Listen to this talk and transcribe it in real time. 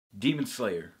Demon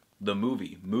Slayer, the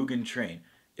movie Mugen Train,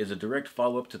 is a direct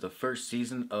follow up to the first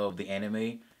season of the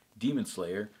anime Demon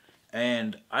Slayer.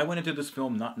 And I went into this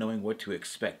film not knowing what to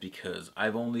expect because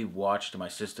I've only watched my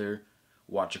sister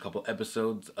watch a couple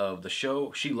episodes of the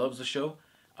show. She loves the show.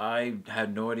 I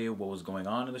had no idea what was going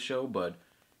on in the show, but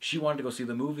she wanted to go see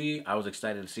the movie. I was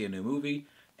excited to see a new movie,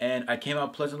 and I came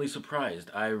out pleasantly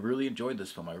surprised. I really enjoyed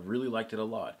this film. I really liked it a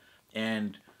lot.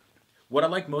 And what I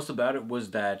liked most about it was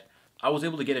that I was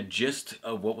able to get a gist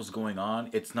of what was going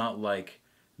on. It's not like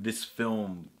this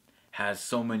film has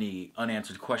so many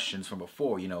unanswered questions from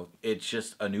before. It's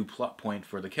just a new plot point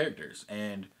for the characters.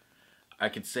 And I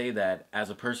could say that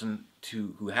as a person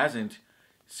who hasn't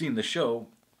seen the show,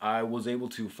 I was able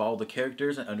to follow the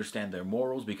characters and understand their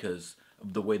morals because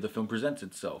of the way the film presents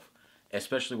itself,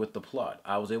 especially with the plot.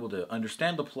 I was able to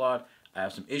understand the plot. I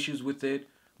have some issues with it,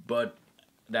 but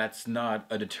that's not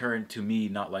a deterrent to me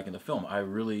not liking the film. I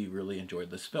really, really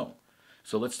enjoyed this film.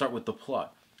 So let's start with the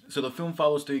plot. So the film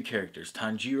follows three characters,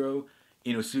 Tanjiro,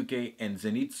 Inosuke, and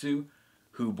Zenitsu,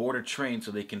 who board a train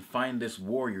so they can find this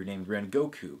warrior named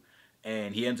Rengoku.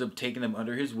 And he ends up taking them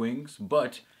under his wings,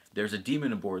 but there's a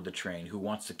demon aboard the train who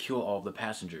wants to kill all of the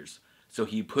passengers. So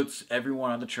he puts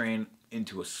everyone on the train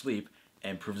into a sleep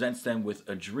and presents them with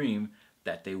a dream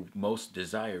that they most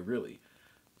desire, really.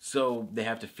 So they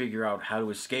have to figure out how to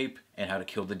escape and how to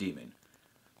kill the demon.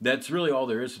 That's really all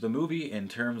there is to the movie in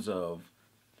terms of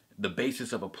the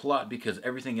basis of a plot, because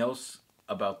everything else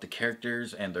about the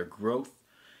characters and their growth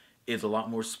is a lot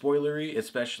more spoilery,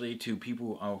 especially to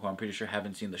people who I'm pretty sure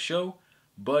haven't seen the show.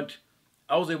 But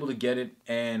I was able to get it,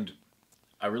 and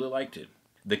I really liked it.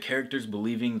 The characters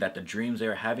believing that the dreams they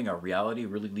are having are reality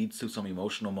really leads to some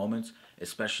emotional moments,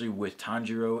 especially with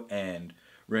Tanjiro and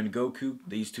Rengoku.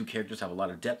 These two characters have a lot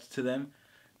of depth to them,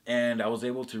 and I was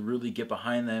able to really get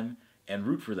behind them and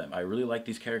root for them. I really like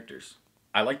these characters.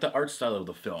 I like the art style of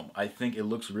the film. I think it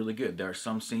looks really good. There are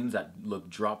some scenes that look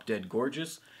drop dead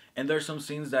gorgeous, and there are some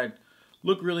scenes that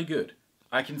look really good.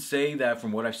 I can say that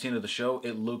from what I've seen of the show,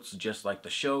 it looks just like the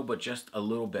show, but just a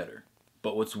little better.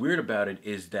 But what's weird about it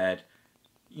is that,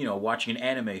 watching an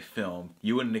anime film,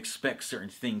 you wouldn't expect certain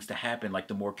things to happen, like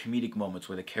the more comedic moments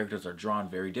where the characters are drawn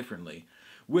very differently,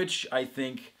 which I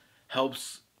think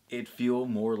helps it feel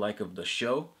more like of the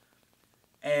show.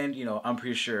 And, I'm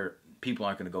pretty sure people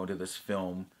aren't going to go into this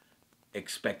film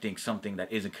expecting something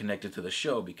that isn't connected to the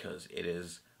show because it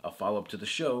is a follow-up to the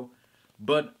show.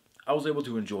 But I was able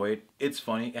to enjoy it. It's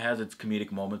funny. It has its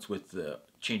comedic moments with the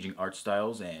changing art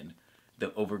styles and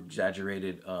the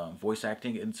over-exaggerated voice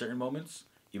acting in certain moments,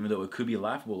 even though it could be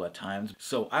laughable at times.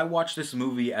 So I watched this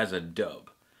movie as a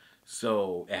dub.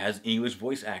 So it has English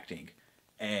voice acting.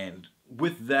 And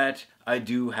with that, I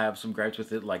do have some gripes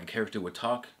with it, like a character would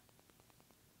talk,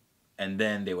 and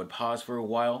then they would pause for a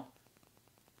while,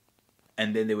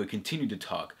 and then they would continue to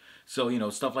talk. So,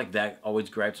 stuff like that always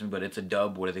gripes me, but it's a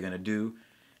dub. What are they going to do?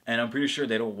 And I'm pretty sure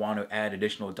they don't want to add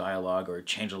additional dialogue or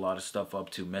change a lot of stuff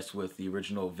up to mess with the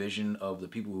original vision of the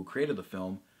people who created the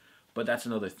film, but that's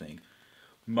another thing.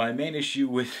 My main issue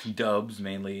with dubs,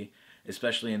 mainly,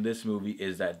 especially in this movie,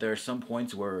 is that there are some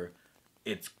points where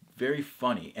it's very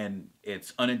funny, and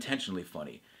it's unintentionally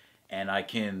funny. And I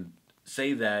can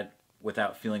say that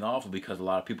without feeling awful because a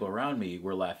lot of people around me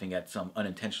were laughing at some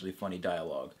unintentionally funny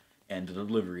dialogue and the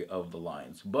delivery of the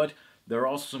lines. But there are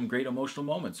also some great emotional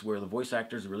moments where the voice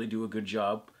actors really do a good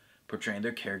job portraying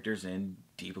their characters in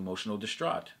deep emotional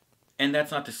distraught. And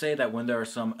that's not to say that when there are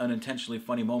some unintentionally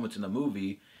funny moments in the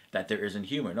movie that there isn't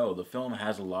humor. No, the film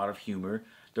has a lot of humor.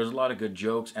 There's a lot of good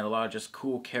jokes and a lot of just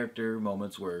cool character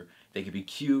moments where they could be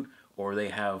cute or they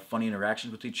have funny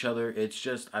interactions with each other. It's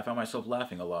just, I found myself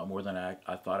laughing a lot more than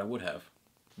I thought I would have.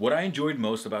 What I enjoyed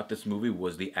most about this movie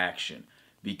was the action,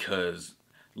 because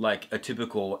like a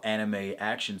typical anime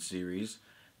action series,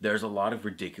 there's a lot of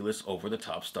ridiculous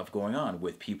over-the-top stuff going on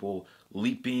with people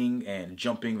leaping and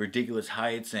jumping ridiculous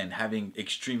heights and having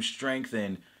extreme strength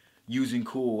and using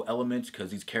cool elements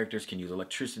because these characters can use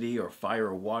electricity or fire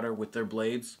or water with their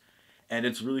blades. And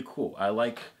it's really cool. I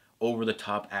like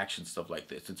over-the-top action stuff like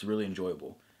this. It's really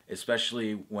enjoyable,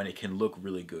 especially when it can look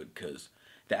really good because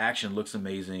the action looks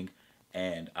amazing.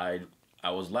 And I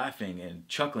was laughing and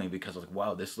chuckling because I was like,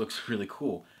 wow, this looks really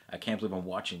cool. I can't believe I'm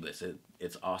watching this.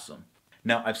 It's awesome.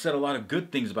 Now, I've said a lot of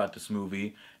good things about this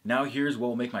movie. Now here's what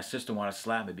will make my sister want to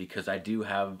slap me because I do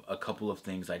have a couple of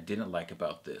things I didn't like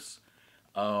about this.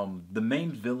 The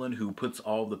main villain who puts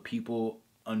all the people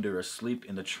under asleep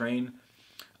in the train,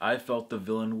 I felt the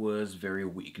villain was very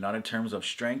weak. Not in terms of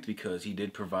strength because he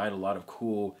did provide a lot of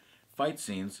cool fight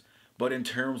scenes, but in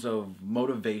terms of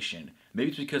motivation. Maybe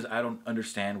it's because I don't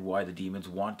understand why the demons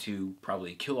want to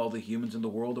probably kill all the humans in the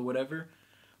world or whatever.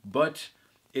 But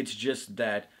it's just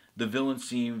that the villain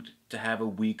seemed to have a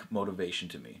weak motivation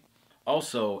to me.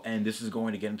 Also, and this is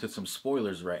going to get into some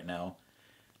spoilers right now,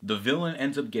 the villain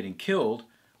ends up getting killed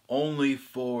only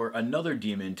for another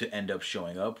demon to end up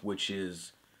showing up, which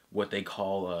is what they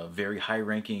call a very high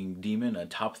ranking demon, a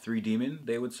top 3 demon,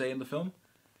 they would say in the film.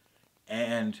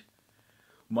 And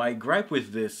my gripe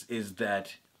with this is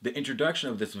that the introduction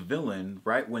of this villain,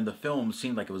 right when the film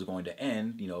seemed like it was going to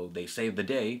end, they saved the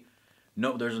day.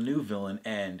 No, there's a new villain,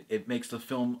 and it makes the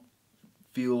film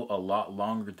feel a lot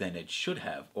longer than it should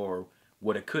have, or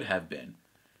what it could have been.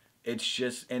 It's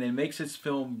just, and it makes this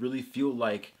film really feel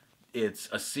like it's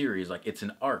a series, like it's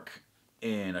an arc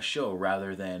in a show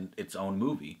rather than its own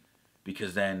movie.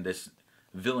 Because then this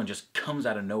villain just comes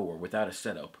out of nowhere without a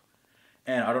setup.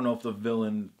 And I don't know if the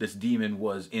villain, this demon,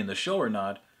 was in the show or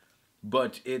not,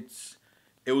 but it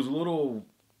was a little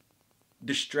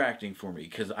distracting for me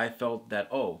because I felt that,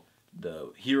 oh,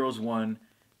 the heroes won,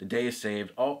 the day is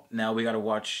saved. Oh, now we got to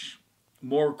watch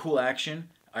more cool action.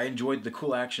 I enjoyed the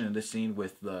cool action in this scene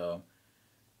with the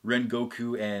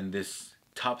Rengoku and this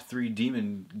top 3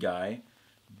 demon guy,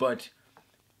 but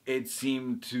it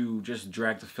seemed to just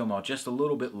drag the film out just a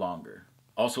little bit longer.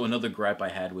 Also, another gripe I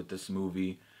had with this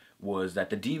movie was that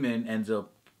the demon ends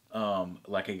up,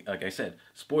 like I said,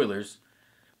 spoilers.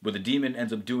 What the demon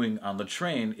ends up doing on the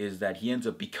train is that he ends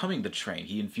up becoming the train.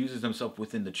 He infuses himself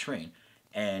within the train,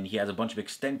 and he has a bunch of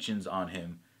extensions on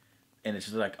him, and it's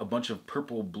just like a bunch of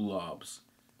purple blobs,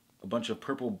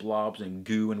 and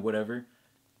goo and whatever,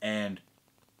 and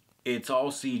it's all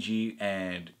CG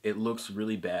and it looks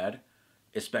really bad,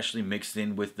 especially mixed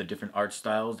in with the different art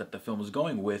styles that the film is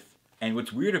going with. And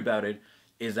what's weird about it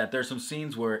is that there's some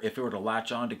scenes where if it were to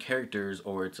latch on to characters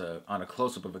or it's on a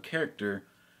close-up of a character,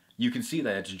 you can see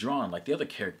that it's drawn like the other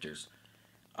characters.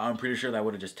 I'm pretty sure that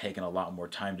would have just taken a lot more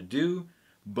time to do,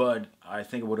 but I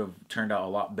think it would have turned out a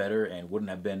lot better and wouldn't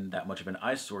have been that much of an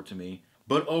eyesore to me.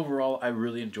 But overall, I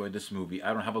really enjoyed this movie.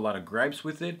 I don't have a lot of gripes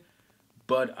with it,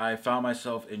 but I found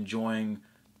myself enjoying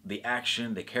the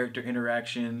action, the character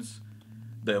interactions,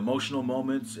 the emotional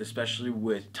moments, especially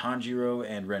with Tanjiro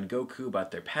and Rengoku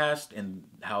about their past and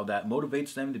how that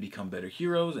motivates them to become better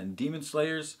heroes and demon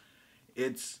slayers.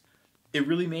 It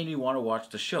really made me want to watch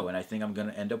the show, and I think I'm going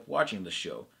to end up watching the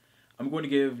show. I'm going to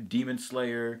give Demon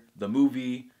Slayer, the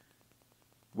movie,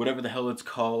 whatever the hell it's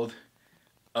called,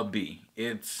 a B.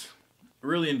 It's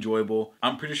really enjoyable.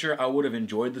 I'm pretty sure I would have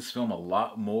enjoyed this film a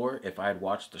lot more if I had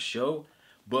watched the show,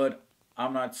 but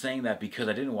I'm not saying that because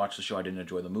I didn't watch the show I didn't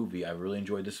enjoy the movie. I really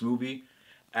enjoyed this movie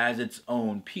as its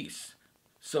own piece.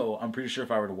 So I'm pretty sure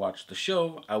if I were to watch the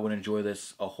show, I would enjoy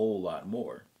this a whole lot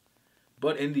more.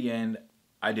 But in the end,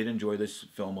 I did enjoy this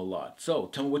film a lot. So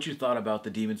tell me what you thought about the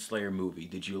Demon Slayer movie.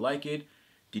 Did you like it?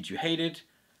 Did you hate it?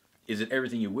 Is it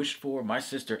everything you wished for? My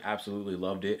sister absolutely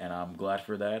loved it, and I'm glad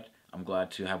for that. I'm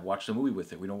glad to have watched the movie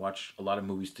with her. We don't watch a lot of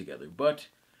movies together, but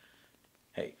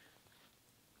hey.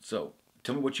 So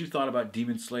tell me what you thought about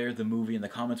Demon Slayer, the movie, in the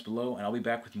comments below, and I'll be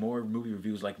back with more movie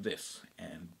reviews like this.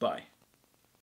 And bye.